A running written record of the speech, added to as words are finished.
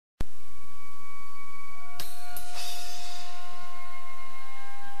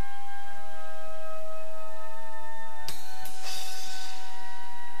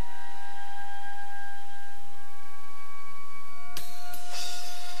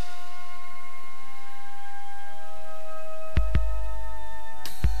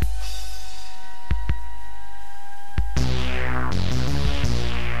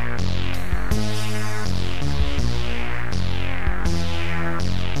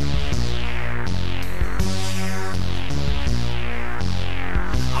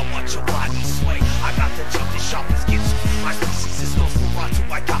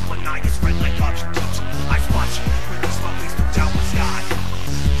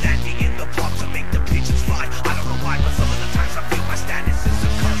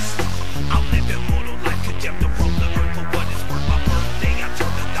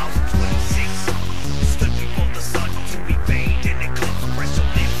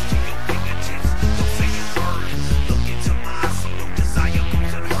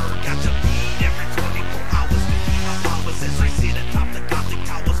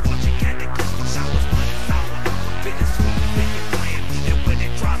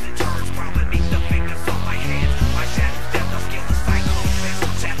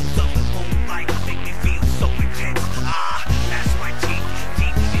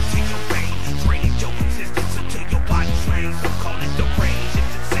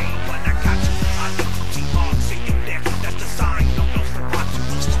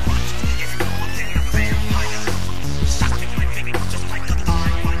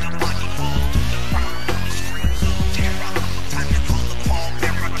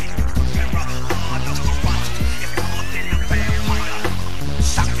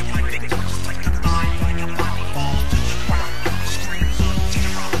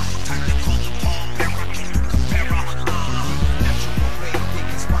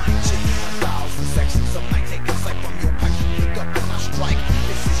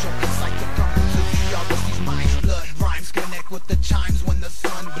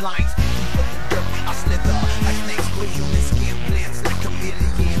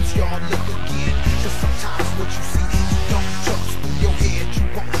look again. Cause sometimes what you see, you don't jump through your head. You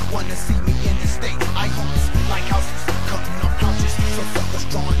won't wanna see me in this state. I haunts like houses, cutting off couches. So suckers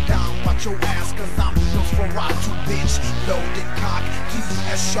drawing down, watch your ass, cause I'm Nosferatu, bitch. Loaded cock, teeth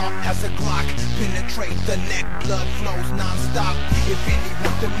as sharp as a Glock. Penetrate the neck, blood flows non-stop. If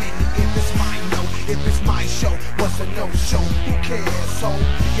anyone the many, if it's mine, no. If it's my show, was a no-show, who cares? So,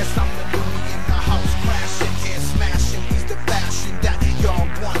 yes, I'm the loony in the house, crashing, head smashing. He's the fashion that y'all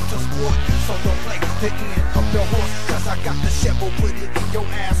want to sport. So don't play the end of the horse, cause I got the shovel, put it in your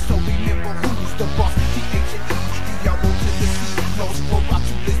ass. So remember who's the boss. T-H-N-E, D-R-O to the C.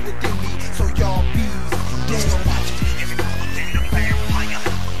 Nosferatu listed in me, so y'all be dead.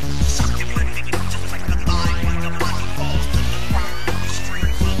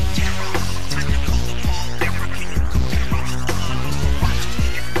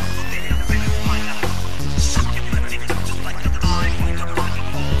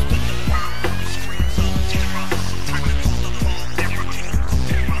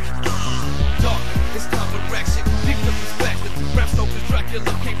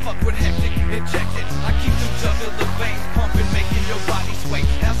 Can't fuck with hectic, injected. I keep them jugular veins pumping, making your body sway.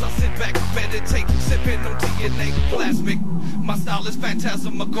 As I sit back, meditate, sipping on DNA plasmic. My style is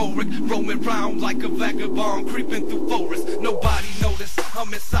phantasmagoric, roaming round like a vagabond, creeping through forests. Nobody notice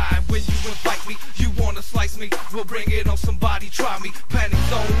I'm inside when you invite me. You wanna slice me? We'll bring it on somebody, try me. Panic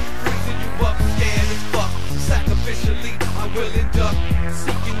zone.